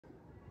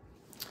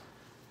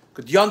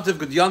Good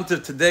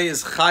Yontiv. Today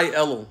is Chai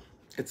Elul.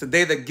 It's a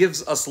day that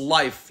gives us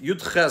life.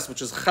 Yud Ches,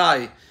 which is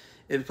Chai,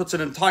 it puts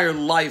an entire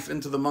life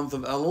into the month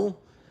of Elul.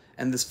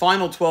 And this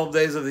final 12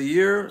 days of the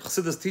year,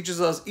 Chassidus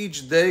teaches us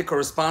each day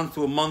corresponds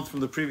to a month from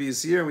the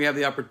previous year. And we have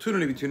the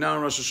opportunity between now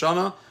and Rosh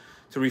Hashanah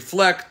to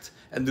reflect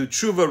and do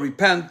tshuva,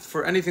 repent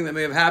for anything that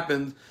may have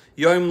happened.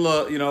 Yom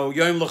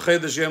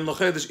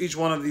L'Chedesh, each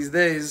one of these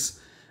days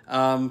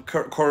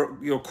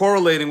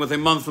correlating with a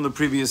month from the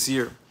previous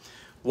year.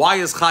 Why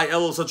is Chai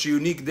Elul such a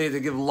unique day to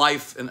give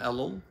life in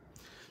Elul?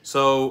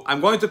 So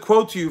I'm going to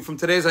quote to you from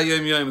today's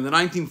Hayom Yom. In the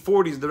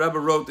 1940s, the Rebbe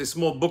wrote a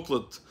small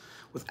booklet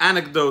with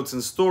anecdotes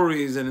and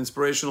stories and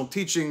inspirational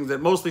teachings,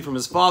 that mostly from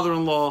his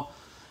father-in-law,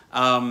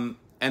 and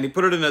he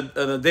put it in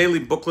a daily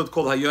booklet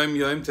called Hayom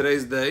Yom,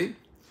 today's day.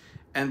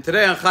 And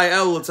today on Chai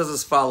Elul, it says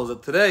as follows,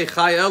 that today,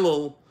 Chai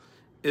Elul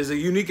is a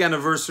unique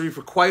anniversary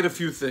for quite a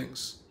few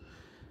things.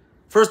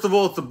 First of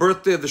all, it's the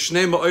birthday of the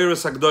Shnei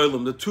Ma'oros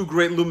HaGdolim, the two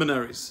great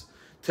luminaries.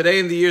 Today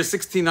in the year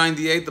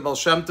 1698, the Baal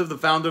Shem Tov, the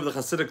founder of the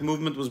Hasidic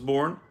movement, was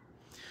born.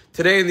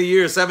 Today in the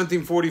year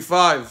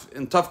 1745,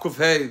 in Tavkuf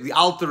Hey, the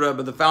Alter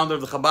Rebbe, the founder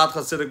of the Chabad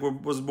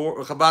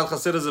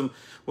Hasidism,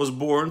 was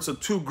born. So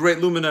two great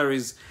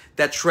luminaries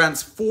that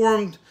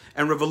transformed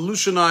and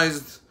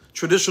revolutionized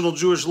traditional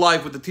Jewish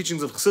life with the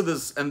teachings of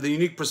Chassidus and the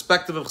unique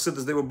perspective of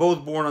Chassidus. They were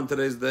both born on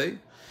today's day.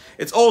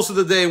 It's also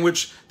the day in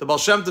which the Baal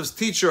Shem Tov's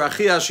teacher,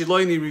 Achia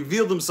Shiloini,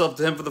 revealed himself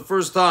to him for the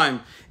first time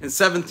in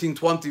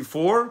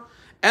 1724,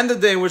 and the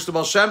day in which the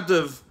Baal Shem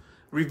Tov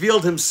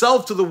revealed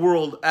himself to the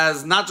world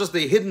as not just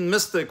a hidden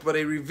mystic, but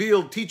a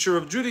revealed teacher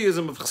of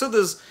Judaism, of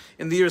Chassidus,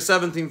 in the year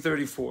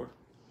 1734.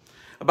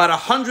 About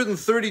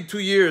 132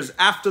 years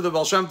after the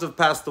Baal Shem Tov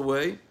passed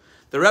away,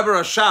 the Rebbe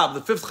Rashab,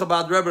 the fifth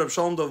Chabad Rebbe of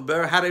Shalom Dov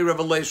Ber, had a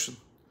revelation.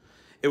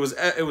 It was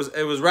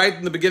right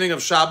in the beginning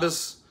of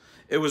Shabbos.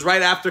 It was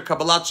right after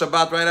Kabbalat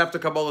Shabbat, right after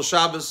Kabbalah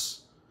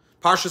Shabbos.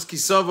 Parshas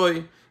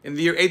Kisavoy, in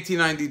the year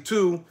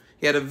 1892,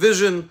 he had a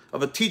vision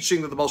of a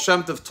teaching that the Baal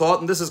Shem Tov taught,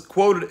 and this is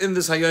quoted in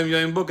this Hayom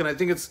Yom book, and I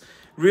think it's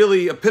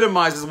really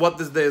epitomizes what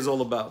this day is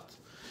all about.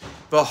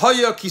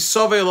 V'haya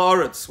kisavei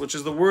la'aretz, which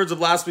is the words of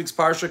last week's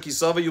Parsha,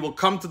 Kisavei, you will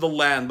come to the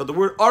land. But the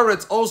word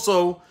aretz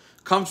also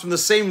comes from the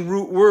same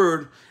root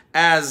word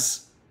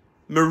as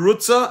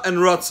merutza and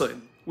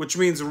ratzain, which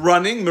means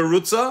running,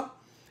 merutza,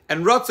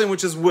 and ratzain,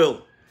 which is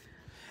will.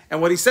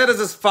 And what he said is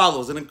as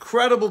follows, an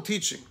incredible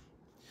teaching.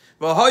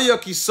 V'haya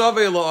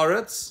kisavei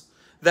la'aretz,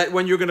 that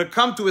when you're going to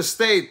come to a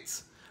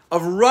state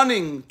of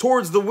running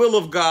towards the will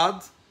of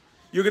God,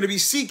 you're going to be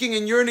seeking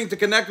and yearning to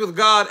connect with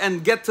God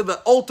and get to the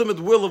ultimate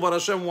will of what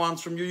Hashem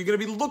wants from you. You're going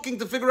to be looking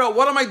to figure out,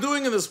 what am I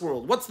doing in this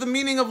world? What's the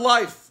meaning of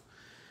life?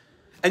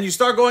 And you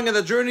start going on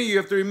that journey, you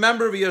have to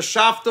remember,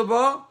 v'yashavta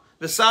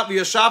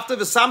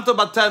v'samta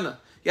batena.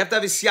 You have to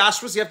have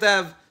isyashvus, you have to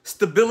have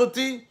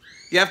stability,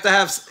 you have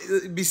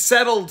to be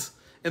settled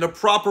in a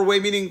proper way,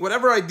 meaning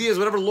whatever ideas,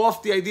 whatever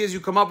lofty ideas you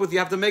come up with, you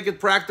have to make it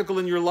practical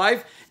in your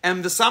life.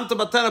 And the Samta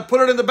Batana,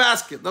 put it in the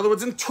basket. In other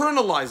words,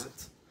 internalize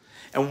it.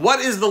 And what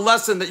is the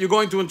lesson that you're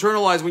going to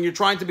internalize when you're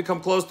trying to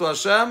become close to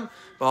Hashem?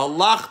 You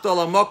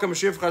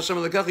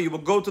will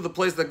go to the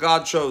place that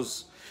God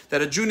chose.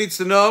 That a Jew needs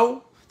to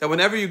know that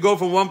whenever you go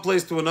from one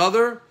place to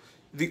another,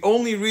 the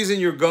only reason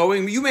you're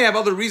going, you may have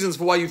other reasons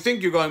for why you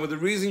think you're going, but the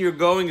reason you're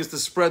going is to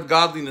spread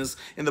godliness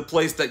in the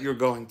place that you're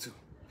going to.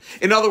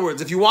 In other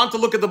words, if you want to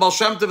look at the Baal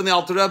Shem Tov and the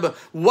Alter Rebbe,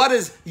 what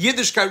is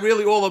Yiddishkeit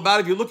really all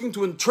about? If you're looking to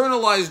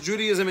internalize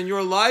Judaism in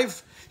your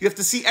life, you have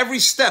to see every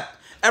step,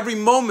 every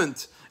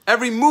moment,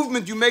 every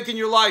movement you make in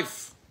your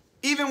life.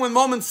 Even when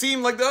moments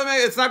seem like, oh,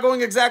 it's not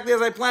going exactly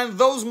as I planned,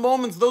 those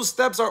moments, those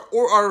steps are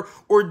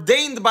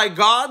ordained by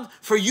God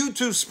for you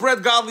to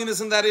spread godliness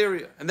in that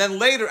area. And then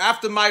later,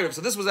 after Ma'ariv,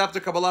 so this was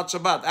after Kabbalat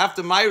Shabbat,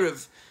 after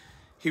Ma'ariv,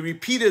 he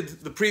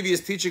repeated the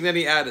previous teaching, then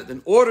he added,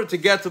 in order to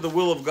get to the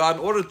will of God,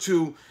 in order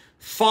to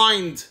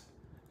find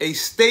a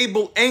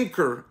stable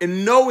anchor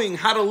in knowing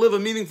how to live a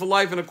meaningful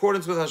life in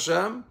accordance with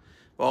Hashem,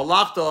 you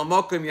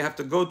have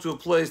to go to a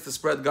place to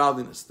spread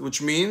godliness,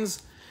 which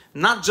means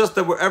not just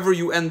that wherever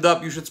you end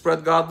up you should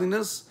spread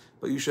godliness,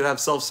 but you should have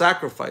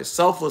self-sacrifice,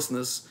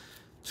 selflessness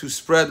to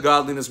spread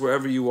godliness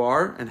wherever you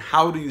are. And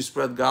how do you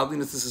spread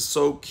godliness? This is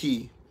so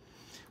key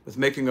with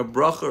making a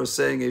bracha or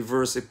saying a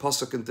verse, a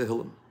pasuk in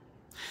Tehillim.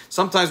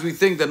 Sometimes we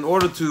think that in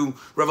order to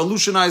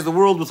revolutionize the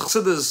world with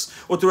chassidus,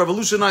 or to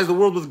revolutionize the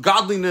world with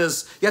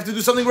godliness, you have to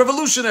do something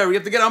revolutionary. You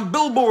have to get on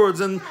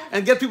billboards and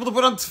get people to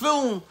put on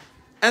tefillin.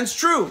 And it's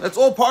true, that's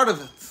all part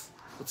of it.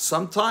 But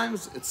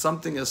sometimes it's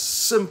something as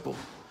simple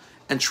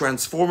and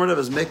transformative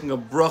as making a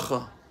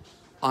bracha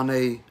on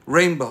a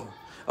rainbow,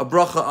 a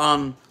bracha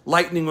on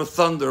lightning or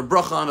thunder, a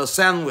bracha on a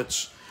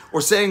sandwich, or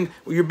saying,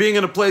 well, you're being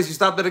in a place, you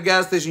stopped at a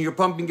gas station, you're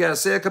pumping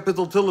gas, say a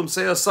kapitel Tehillim,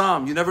 say a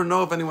psalm. You never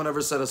know if anyone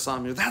ever said a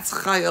psalm here. That's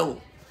Chai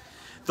Elul.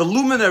 The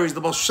luminaries,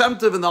 the Baal Shem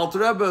Tov and the Alter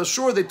Rebbe,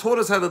 sure, they taught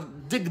us how to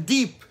dig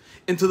deep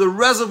into the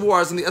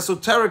reservoirs and the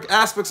esoteric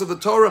aspects of the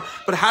Torah.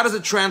 But how does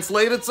it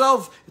translate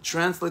itself? It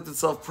translates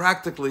itself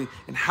practically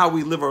in how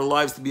we live our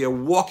lives to be a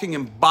walking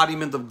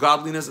embodiment of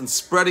godliness and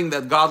spreading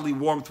that godly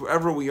warmth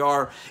wherever we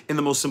are in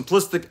the most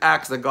simplistic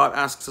acts that God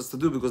asks us to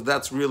do, because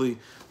that's really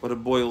what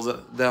it boils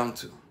down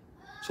to.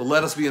 So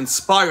let us be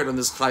inspired on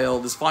this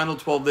Chayel, this final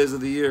 12 days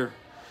of the year,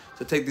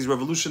 to take these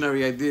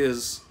revolutionary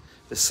ideas,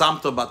 the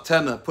Samta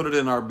Batena, put it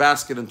in our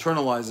basket,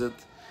 internalize it,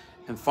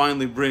 and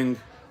finally bring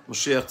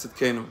Moshiach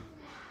Tzidkenu.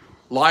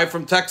 Live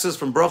from Texas,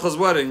 from Bracha's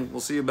wedding.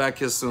 We'll see you back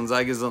here soon.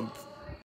 Sei gesund.